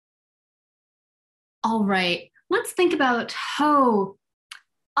All right, let's think about how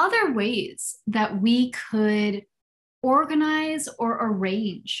other ways that we could organize or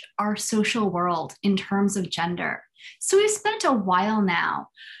arrange our social world in terms of gender. So we've spent a while now,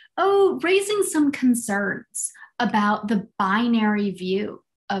 raising some concerns about the binary view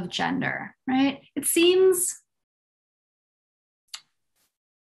of gender, right? It seems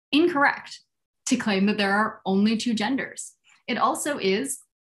incorrect to claim that there are only two genders. It also is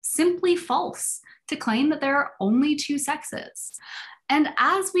simply false to claim that there are only two sexes. And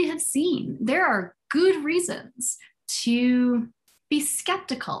as we have seen, there are good reasons to be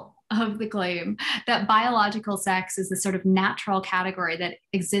skeptical of the claim that biological sex is the sort of natural category that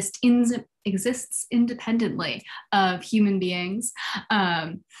exists independently of human beings.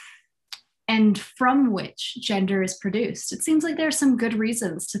 And from which gender is produced. It seems like there are some good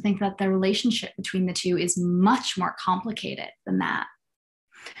reasons to think that the relationship between the two is much more complicated than that.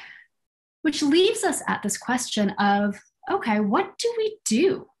 Which leaves us at this question of, okay, what do we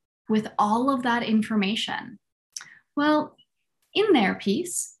do with all of that information? Well, in their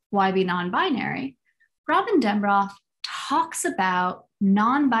piece, Why Be Non-Binary, Robin Dembroff talks about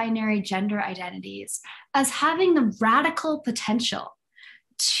non-binary gender identities as having the radical potential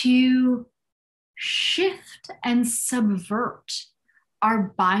to shift and subvert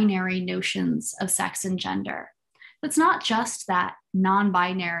our binary notions of sex and gender. It's not just that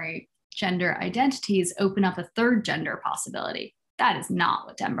non-binary gender identities open up a third gender possibility. That is not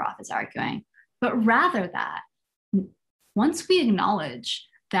what Dembroff is arguing, but rather that once we acknowledge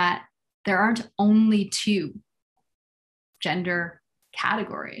that there aren't only two gender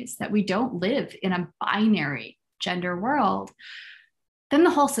categories, that we don't live in a binary gender world, then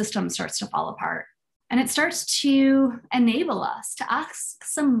the whole system starts to fall apart. And it starts to enable us to ask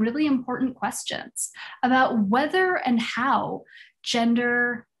some really important questions about whether and how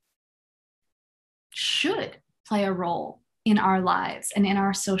gender should play a role in our lives and in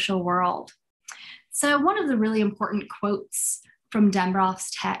our social world. So one of the really important quotes from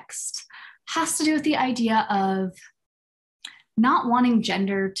Dembroff's text has to do with the idea of not wanting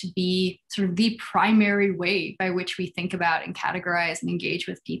gender to be sort of the primary way by which we think about and categorize and engage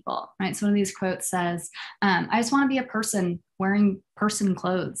with people, right? So one of these quotes says, I just want to be a person wearing person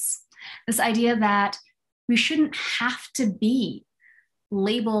clothes. This idea that we shouldn't have to be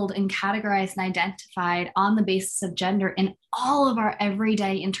labeled and categorized and identified on the basis of gender in all of our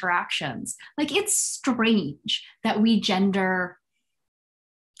everyday interactions. Like, it's strange that we gender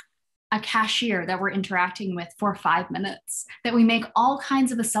a cashier that we're interacting with for 5 minutes, that we make all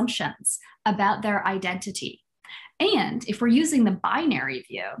kinds of assumptions about their identity. And if we're using the binary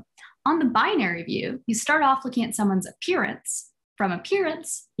view, on the binary view, you start off looking at someone's appearance. From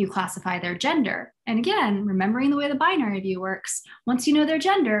appearance, you classify their gender. And again, remembering the way the binary view works, once you know their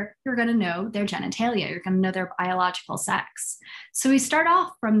gender, you're going to know their genitalia, you're going to know their biological sex. So we start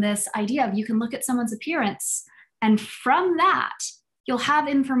off from this idea of you can look at someone's appearance, and from that, you'll have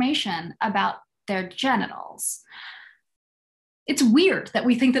information about their genitals. It's weird that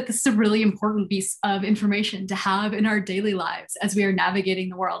we think that this is a really important piece of information to have in our daily lives as we are navigating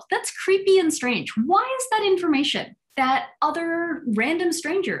the world. That's creepy and strange. Why is that information that other random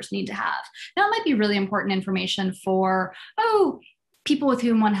strangers need to have? Now, it might be really important information for, people with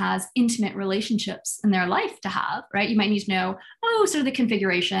whom one has intimate relationships in their life to have, right? You might need to know, sort of the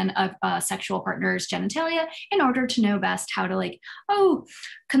configuration of a sexual partner's genitalia in order to know best how to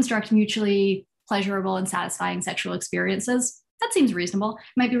construct mutually pleasurable and satisfying sexual experiences. That seems reasonable.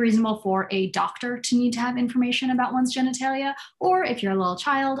 It might be reasonable for a doctor to need to have information about one's genitalia, or if you're a little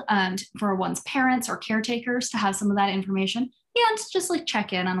child, for one's parents or caretakers to have some of that information, and just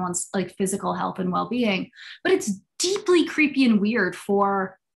check in on one's physical health and well-being. But it's deeply creepy and weird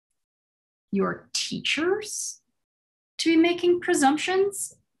for your teachers to be making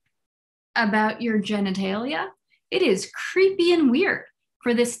presumptions about your genitalia. It is creepy and weird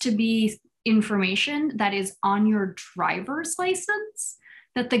for this to be information that is on your driver's license,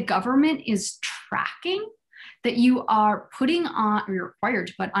 that the government is tracking, that you are putting on, or you're required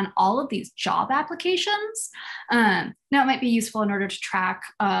to put on all of these job applications. Now, it might be useful in order to track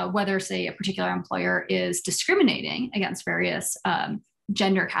whether, say, a particular employer is discriminating against various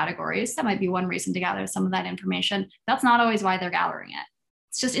gender categories. That might be one reason to gather some of that information. That's not always why they're gathering it.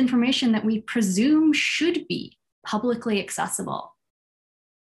 It's just information that we presume should be publicly accessible.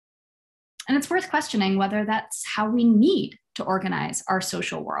 And it's worth questioning whether that's how we need to organize our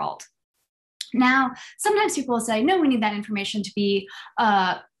social world. Now, sometimes people will say, no, we need that information to be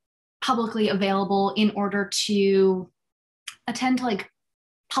publicly available in order to attend to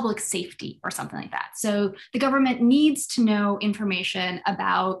public safety or something like that. So the government needs to know information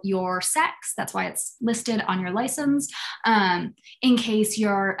about your sex. That's why it's listed on your license, in case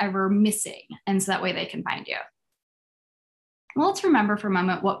you're ever missing. And so that way they can find you. Well, let's remember for a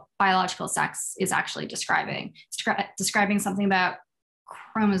moment what biological sex is actually describing. It's describing something about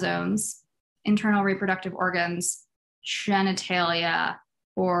chromosomes, internal reproductive organs, genitalia,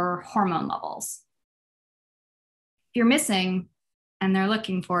 or hormone levels. If you're missing and they're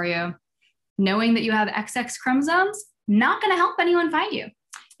looking for you, knowing that you have XX chromosomes, not going to help anyone find you.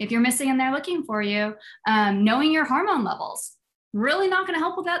 If you're missing and they're looking for you, knowing your hormone levels, really not going to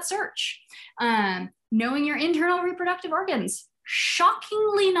help with that search. Knowing your internal reproductive organs,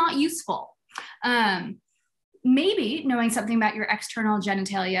 shockingly not useful. Maybe knowing something about your external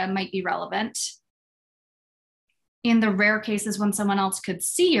genitalia might be relevant. In the rare cases when someone else could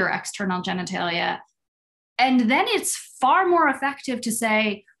see your external genitalia. And then it's far more effective to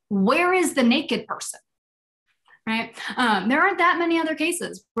say, where is the naked person, right? There aren't that many other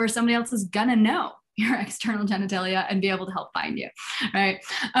cases where somebody else is gonna know your external genitalia and be able to help find you, right?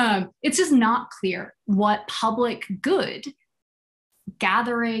 It's just not clear what public good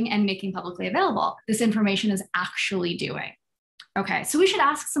gathering and making publicly available this information is actually doing. Okay, so we should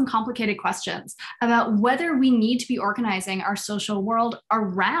ask some complicated questions about whether we need to be organizing our social world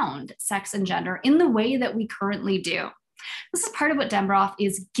around sex and gender in the way that we currently do. This is part of what Dembroff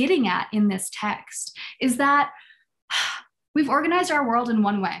is getting at in this text, is that we've organized our world in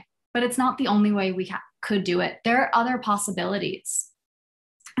one way, but it's not the only way we could do it. There are other possibilities.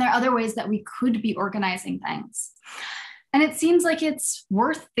 There are other ways that we could be organizing things. And it seems like it's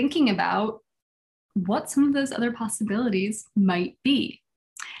worth thinking about what some of those other possibilities might be.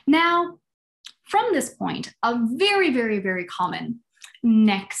 Now, from this point, a very, very, very common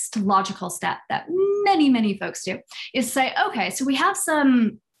next logical step that many, many folks do is say, okay, so we have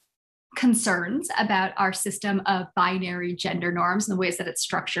some concerns about our system of binary gender norms and the ways that it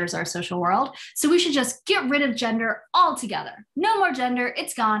structures our social world. So we should just get rid of gender altogether. No more gender,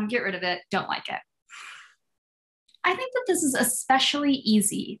 it's gone, get rid of it, don't like it. I think that this is especially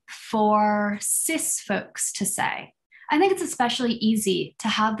easy for cis folks to say. I think it's especially easy to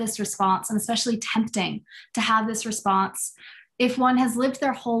have this response, and especially tempting to have this response if one has lived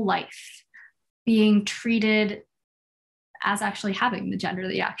their whole life being treated as actually having the gender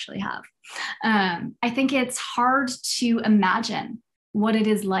that you actually have. I think it's hard to imagine what it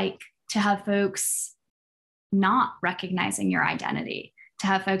is like to have folks not recognizing your identity, to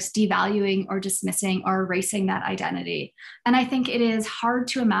have folks devaluing or dismissing or erasing that identity. And I think it is hard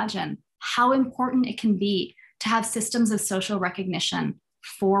to imagine how important it can be to have systems of social recognition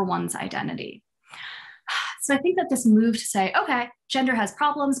for one's identity. So I think that this move to say, okay, gender has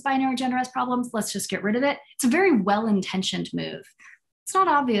problems, binary gender has problems, let's just get rid of it. It's a very well-intentioned move. It's not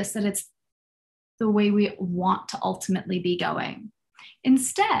obvious that it's the way we want to ultimately be going.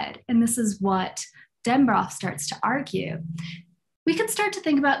 Instead, and this is what Dembroff starts to argue, we could start to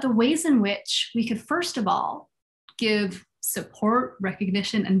think about the ways in which we could, first of all, give support,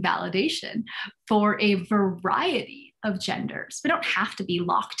 recognition, and validation for a variety of genders. We don't have to be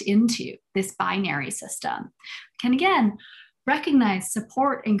locked into this binary system. We can, again, recognize,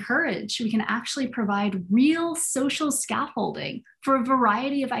 support, encourage. We can actually provide real social scaffolding for a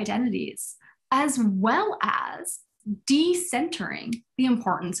variety of identities, as well as decentering the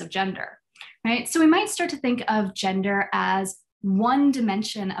importance of gender, right? So we might start to think of gender as one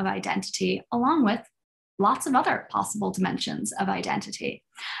dimension of identity, along with lots of other possible dimensions of identity.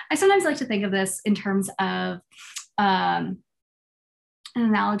 I sometimes like to think of this in terms of an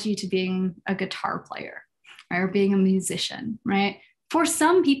analogy to being a guitar player, right, or being a musician, right? For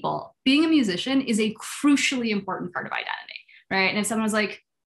some people, being a musician is a crucially important part of identity, right? And if someone was like,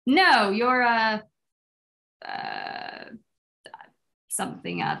 no, you're a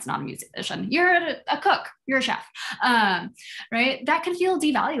something that's not a musician, you're a cook, you're a chef, right? That can feel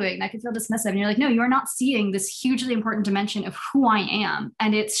devaluing, that can feel dismissive. And you're like, no, you're not seeing this hugely important dimension of who I am.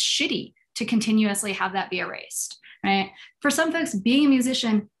 And it's shitty to continuously have that be erased, right? For some folks, being a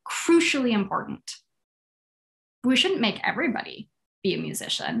musician, crucially important. We shouldn't make everybody be a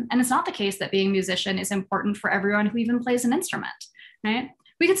musician. And it's not the case that being a musician is important for everyone who even plays an instrument, right?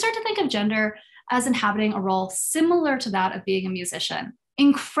 We can start to think of gender as inhabiting a role similar to that of being a musician,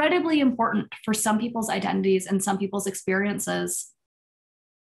 incredibly important for some people's identities and some people's experiences,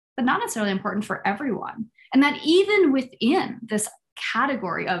 but not necessarily important for everyone. And that even within this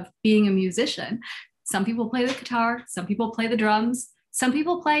category of being a musician, some people play the guitar, some people play the drums, Some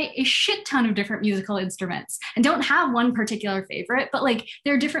people play a shit ton of different musical instruments and don't have one particular favorite, but like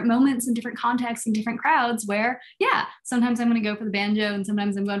there are different moments and different contexts and different crowds where, yeah, sometimes I'm going to go for the banjo and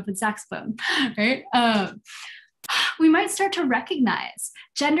sometimes I'm going for the saxophone, right? We might start to recognize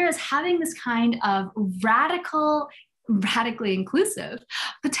gender as having this kind of radically inclusive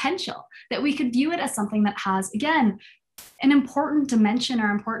potential, that we could view it as something that has, again, an important dimension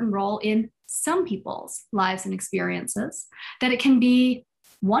or important role in some people's lives and experiences, that it can be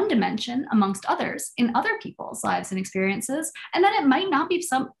one dimension amongst others in other people's lives and experiences, and that it might not be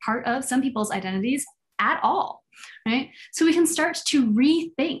some part of some people's identities at all, right? So we can start to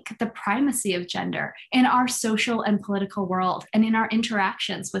rethink the primacy of gender in our social and political world and in our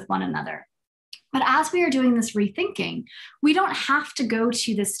interactions with one another. But as we are doing this rethinking, we don't have to go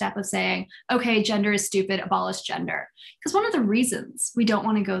to this step of saying, okay, gender is stupid, abolish gender. Because one of the reasons we don't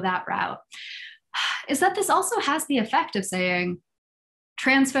want to go that route is that this also has the effect of saying,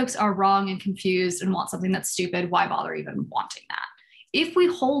 trans folks are wrong and confused and want something that's stupid. Why bother even wanting that? If we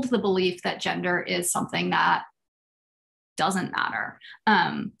hold the belief that gender is something that doesn't matter,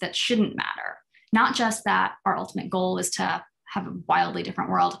 that shouldn't matter, not just that our ultimate goal is to have a wildly different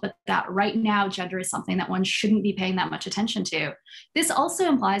world, but that right now gender is something that one shouldn't be paying that much attention to. This also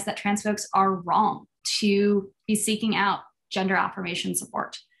implies that trans folks are wrong to be seeking out gender affirmation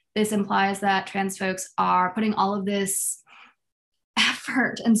support. This implies that trans folks are putting all of this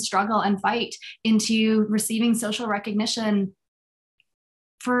effort and struggle and fight into receiving social recognition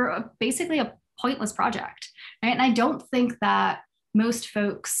for basically a pointless project, right? And I don't think that most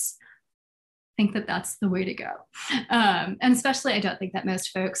folks think that that's the way to go. And especially, I don't think that most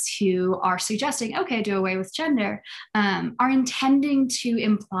folks who are suggesting, okay, do away with gender, are intending to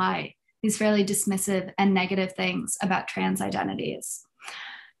imply these fairly dismissive and negative things about trans identities.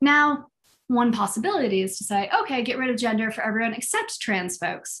 Now, one possibility is to say, okay, get rid of gender for everyone except trans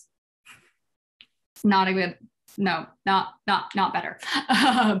folks. It's not a good, no, not better.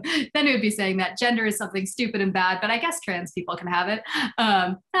 Then it would be saying that gender is something stupid and bad, but I guess trans people can have it.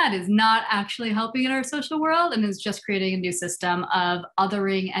 That is not actually helping in our social world and is just creating a new system of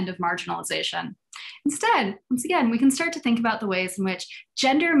othering and of marginalization. Instead, once again, we can start to think about the ways in which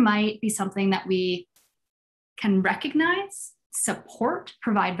gender might be something that we can recognize, support,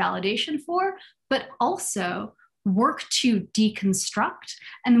 provide validation for, but also work to deconstruct,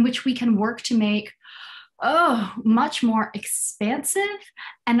 and which we can work to make much more expansive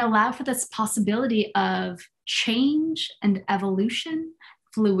and allow for this possibility of change and evolution,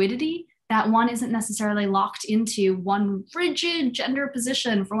 fluidity, that one isn't necessarily locked into one rigid gender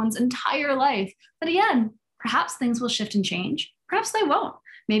position for one's entire life. But again, perhaps things will shift and change. Perhaps they won't.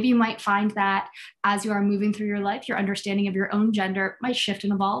 Maybe you might find that as you are moving through your life, your understanding of your own gender might shift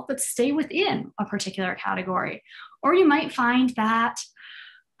and evolve, but stay within a particular category. Or you might find that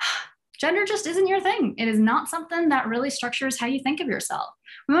gender just isn't your thing. It is not something that really structures how you think of yourself.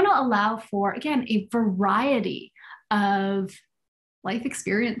 We want to allow for, again, a variety of life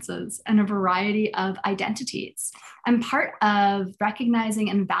experiences and a variety of identities. And part of recognizing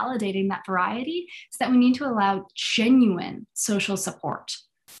and validating that variety is that we need to allow genuine social support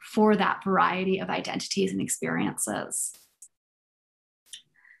for that variety of identities and experiences.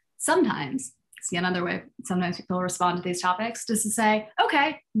 Sometimes, see another way, sometimes people respond to these topics just to say,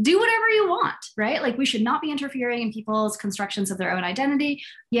 okay, do whatever you want, right? Like we should not be interfering in people's constructions of their own identity.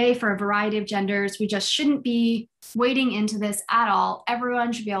 Yay for a variety of genders. We just shouldn't be wading into this at all.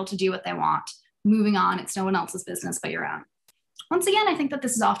 Everyone should be able to do what they want. Moving on, it's no one else's business but your own. Once again, I think that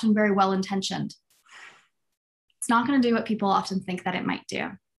this is often very well-intentioned. It's not going to do what people often think that it might do.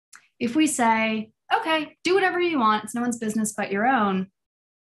 If we say, okay, do whatever you want, it's no one's business but your own,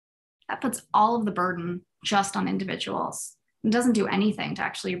 that puts all of the burden just on individuals. It doesn't do anything to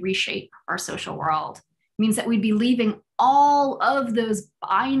actually reshape our social world. It means that we'd be leaving all of those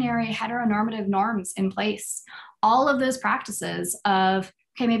binary heteronormative norms in place, all of those practices of,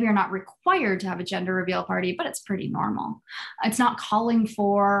 okay, maybe you're not required to have a gender reveal party, but it's pretty normal. It's not calling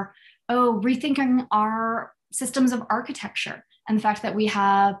for, rethinking our systems of architecture and the fact that we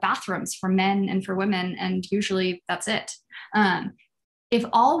have bathrooms for men and for women, and usually that's it. If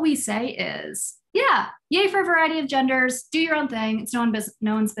all we say is, yeah, yay for a variety of genders, do your own thing, it's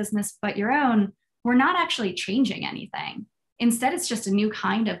no one's business but your own, we're not actually changing anything. Instead, it's just a new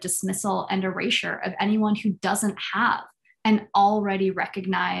kind of dismissal and erasure of anyone who doesn't have an already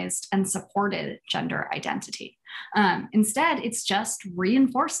recognized and supported gender identity. Instead, it's just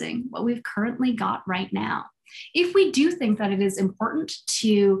reinforcing what we've currently got right now. If we do think that it is important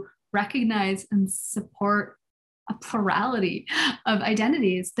to recognize and support a plurality of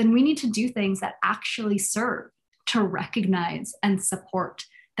identities, then we need to do things that actually serve to recognize and support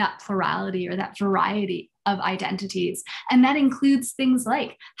that plurality or that variety of identities. And that includes things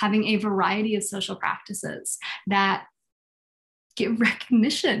like having a variety of social practices that give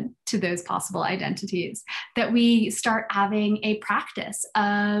recognition to those possible identities, that we start having a practice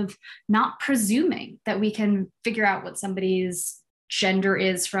of not presuming that we can figure out what somebody's gender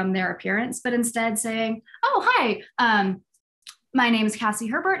is from their appearance, but instead saying, oh, hi, my name is Cassie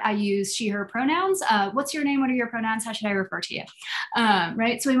Herbert. I use she, her pronouns. What's your name? What are your pronouns? How should I refer to you?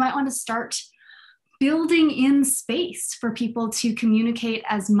 Right? So we might want to start building in space for people to communicate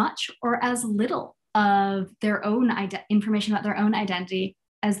as much or as little of their own information about their own identity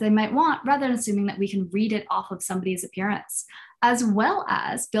as they might want, rather than assuming that we can read it off of somebody's appearance, as well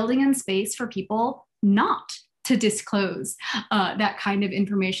as building in space for people not to disclose that kind of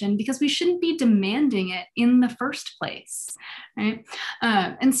information, because we shouldn't be demanding it in the first place, right?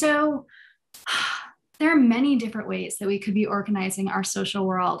 And so there are many different ways that we could be organizing our social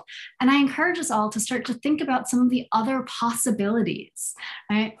world. And I encourage us all to start to think about some of the other possibilities,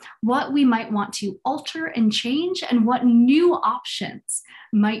 right? What we might want to alter and change, and what new options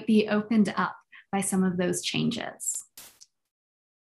might be opened up by some of those changes.